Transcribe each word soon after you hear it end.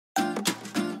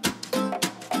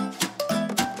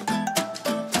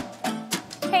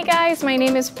guys, my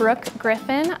name is Brooke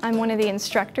Griffin. I'm one of the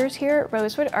instructors here at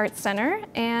Rosewood Art Center,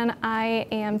 and I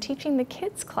am teaching the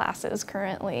kids classes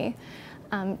currently.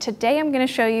 Today I'm going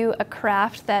to show you a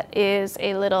craft that is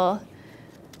a little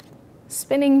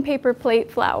spinning paper plate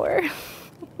flower.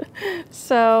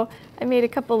 So I made a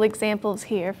couple examples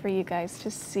here for you guys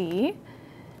to see,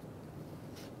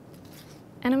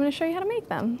 and I'm going to show you how to make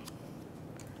them.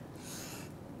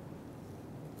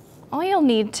 All you'll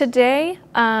need today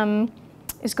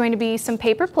is going to be some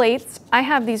paper plates. I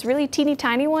have these really teeny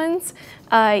tiny ones.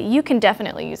 You can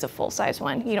definitely use a full-size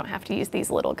one. You don't have to use these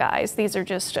little guys. These are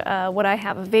just what I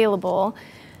have available.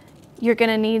 You're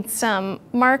gonna need some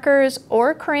markers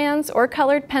or crayons or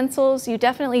colored pencils. You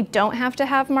definitely don't have to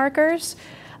have markers.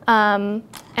 And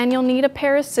you'll need a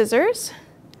pair of scissors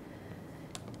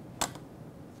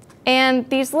and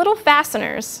these little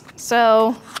fasteners.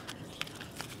 So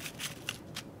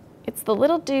it's the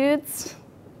little dudes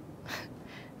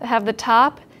that have the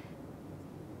top,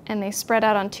 and they spread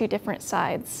out on two different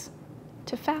sides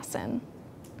to fasten.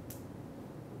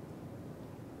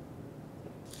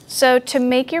 So to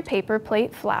make your paper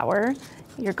plate flower,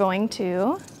 you're going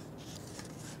to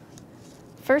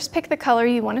first pick the color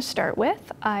you want to start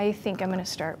with. I think I'm going to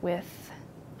start with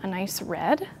a nice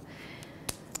red.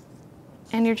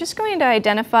 And you're just going to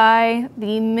identify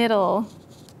the middle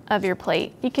of your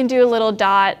plate. You can do a little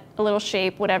dot, a little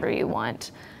shape, whatever you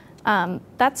want.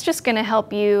 That's just going to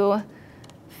help you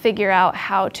figure out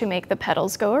how to make the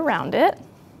petals go around it.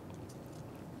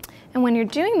 And when you're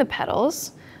doing the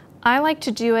petals, I like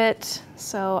to do it,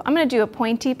 so I'm going to do a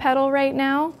pointy petal right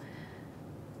now.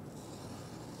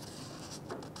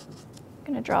 I'm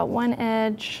going to draw one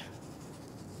edge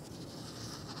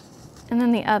and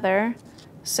then the other.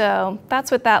 So that's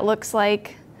what that looks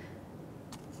like.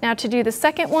 Now to do the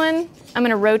second one, I'm going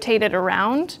to rotate it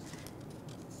around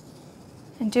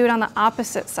and do it on the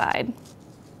opposite side,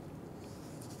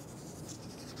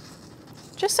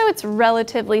 just so it's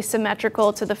relatively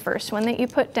symmetrical to the first one that you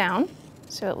put down.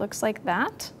 So it looks like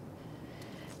that.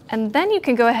 And then you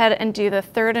can go ahead and do the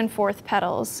third and fourth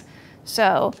petals.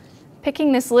 So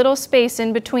picking this little space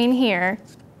in between here,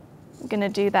 I'm going to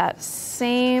do that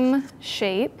same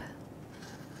shape.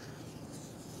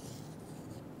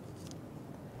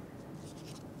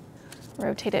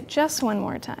 Rotate it just one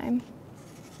more time.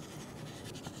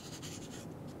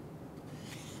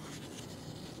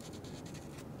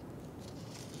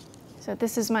 So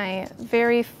this is my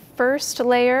very first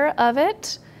layer of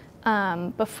it.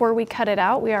 Before we cut it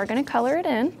out, we are going to color it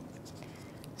in.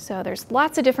 So there's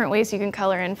lots of different ways you can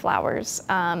color in flowers.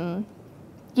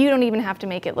 You don't even have to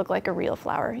make it look like a real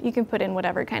flower. You can put in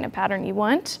whatever kind of pattern you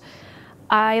want.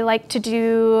 I like to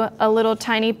do a little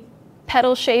tiny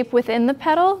petal shape within the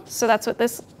petal. So that's what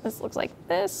this looks like.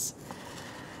 This.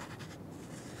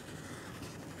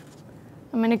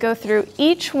 I'm going to go through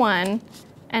each one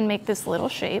and make this little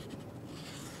shape.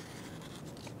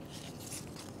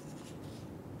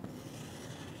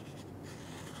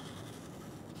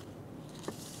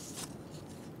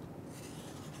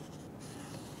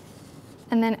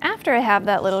 And then after I have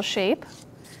that little shape,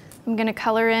 I'm going to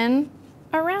color in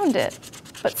around it,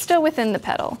 but still within the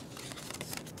petal.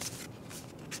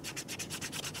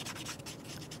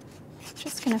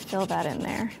 Just going to fill that in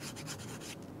there.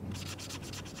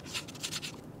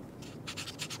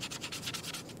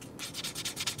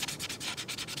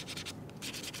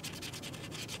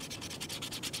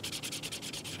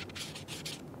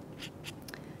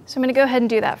 So I'm going to go ahead and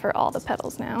do that for all the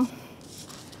petals now.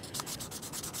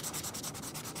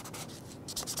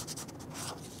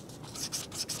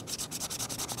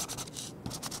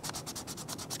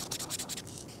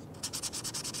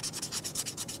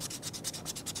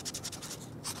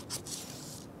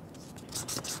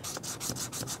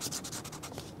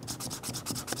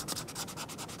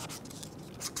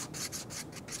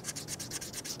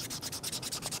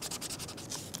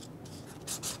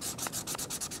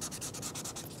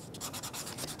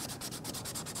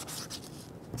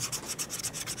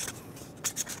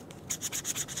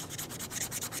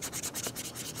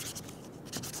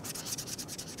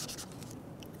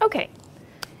 Okay,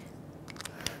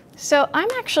 so I'm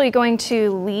actually going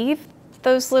to leave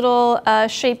those little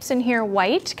shapes in here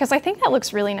white because I think that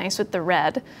looks really nice with the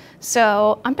red.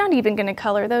 So I'm not even going to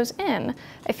color those in.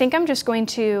 I think I'm just going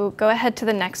to go ahead to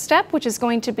the next step, which is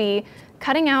going to be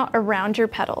cutting out around your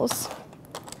petals.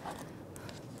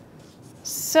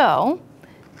 So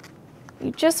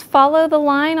you just follow the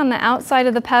line on the outside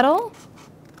of the petal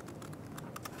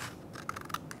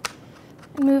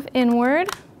and move inward.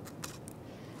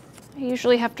 I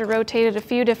usually have to rotate it a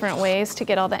few different ways to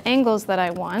get all the angles that I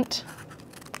want.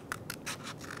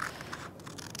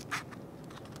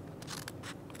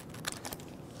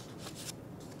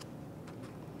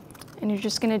 And you're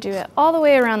just gonna do it all the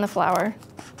way around the flower.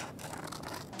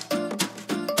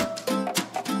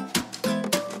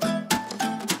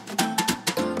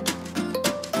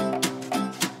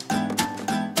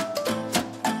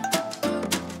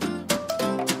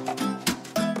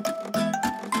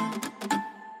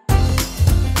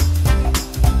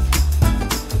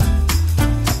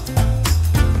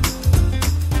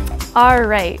 All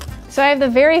right, so I have the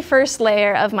very first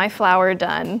layer of my flower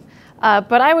done,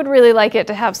 but I would really like it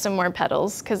to have some more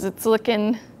petals because it's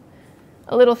looking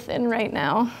a little thin right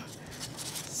now.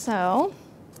 So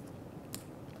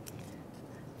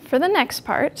for the next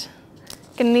part,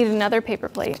 I'm gonna need another paper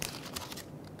plate.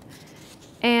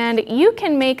 And you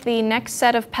can make the next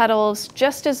set of petals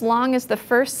just as long as the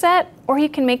first set, or you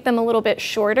can make them a little bit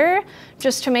shorter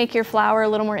just to make your flower a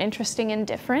little more interesting and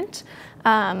different.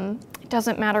 It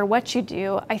doesn't matter what you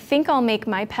do. I think I'll make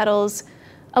my petals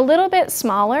a little bit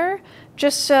smaller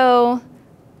just so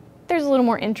there's a little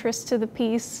more interest to the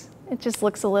piece. It just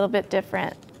looks a little bit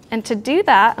different. And to do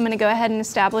that, I'm gonna go ahead and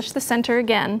establish the center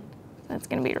again. That's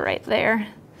gonna be right there.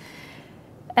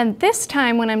 And this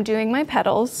time when I'm doing my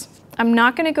petals, I'm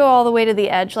not gonna go all the way to the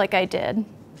edge like I did.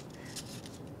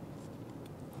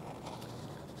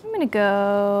 I'm gonna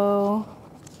go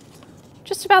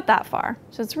just about that far.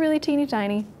 So it's really teeny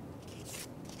tiny.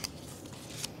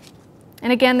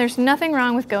 And again, there's nothing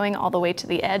wrong with going all the way to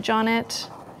the edge on it.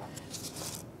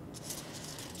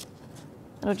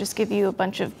 It'll just give you a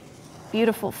bunch of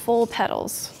beautiful full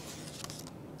petals.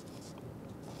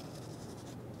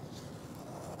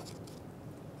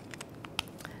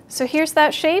 So here's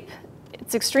that shape.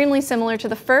 It's extremely similar to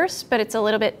the first, but it's a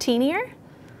little bit teenier.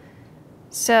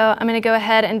 So I'm gonna go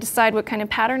ahead and decide what kind of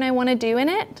pattern I wanna do in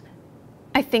it.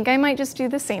 I think I might just do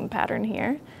the same pattern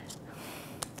here.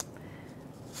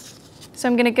 So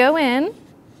I'm gonna go in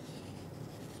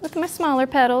with my smaller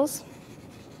petals.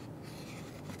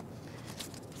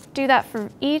 Do that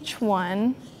for each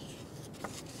one.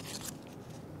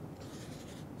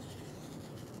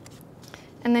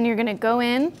 And then you're gonna go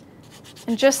in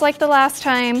and just like the last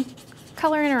time,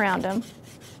 color in around them.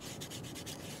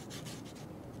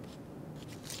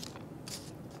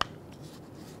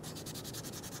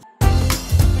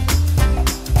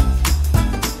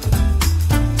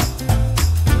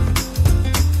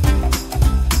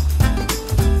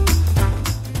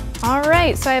 All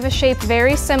right, so I have a shape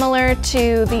very similar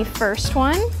to the first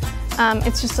one.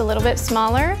 It's just a little bit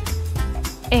smaller.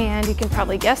 And you can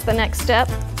probably guess the next step.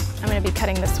 I'm gonna be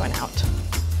cutting this one out.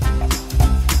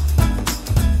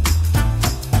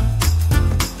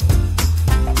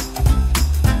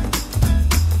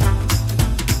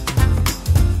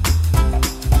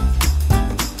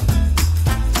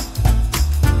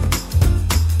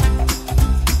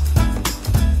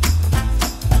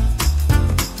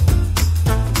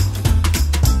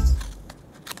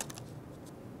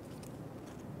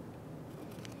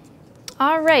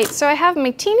 All right, so I have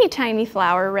my teeny tiny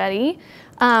flower ready.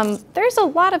 There's a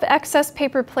lot of excess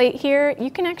paper plate here. You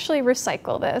can actually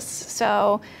recycle this.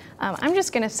 So I'm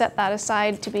just gonna set that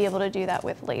aside to be able to do that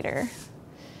with later.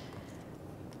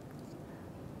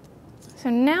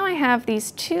 So now I have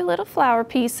these two little flower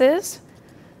pieces.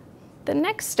 The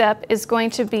next step is going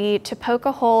to be to poke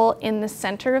a hole in the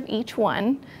center of each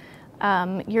one.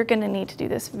 You're gonna need to do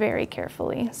this very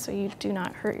carefully so you do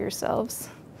not hurt yourselves.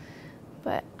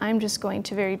 But I'm just going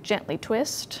to very gently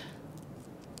twist.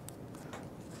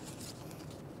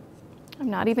 I'm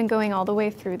not even going all the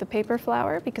way through the paper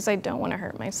flower because I don't want to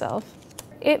hurt myself.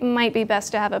 It might be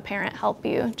best to have a parent help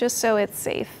you just so it's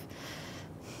safe.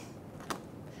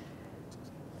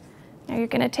 Now you're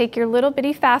going to take your little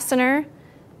bitty fastener.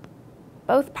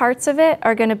 Both parts of it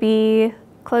are going to be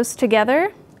close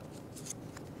together.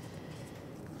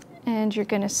 And you're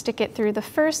going to stick it through the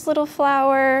first little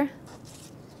flower.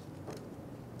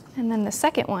 And then the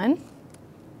second one.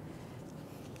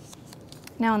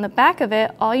 Now on the back of it,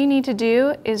 all you need to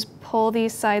do is pull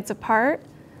these sides apart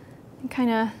and kind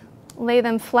of lay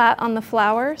them flat on the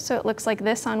flower so it looks like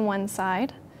this on one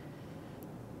side.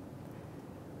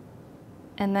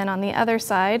 And then on the other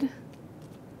side,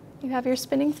 you have your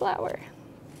spinning flower.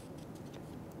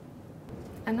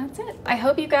 And that's it. I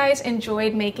hope you guys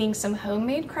enjoyed making some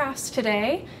homemade crafts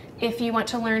today. If you want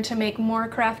to learn to make more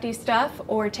crafty stuff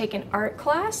or take an art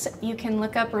class, you can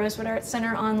look up Rosewood Art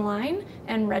Center online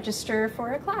and register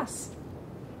for a class.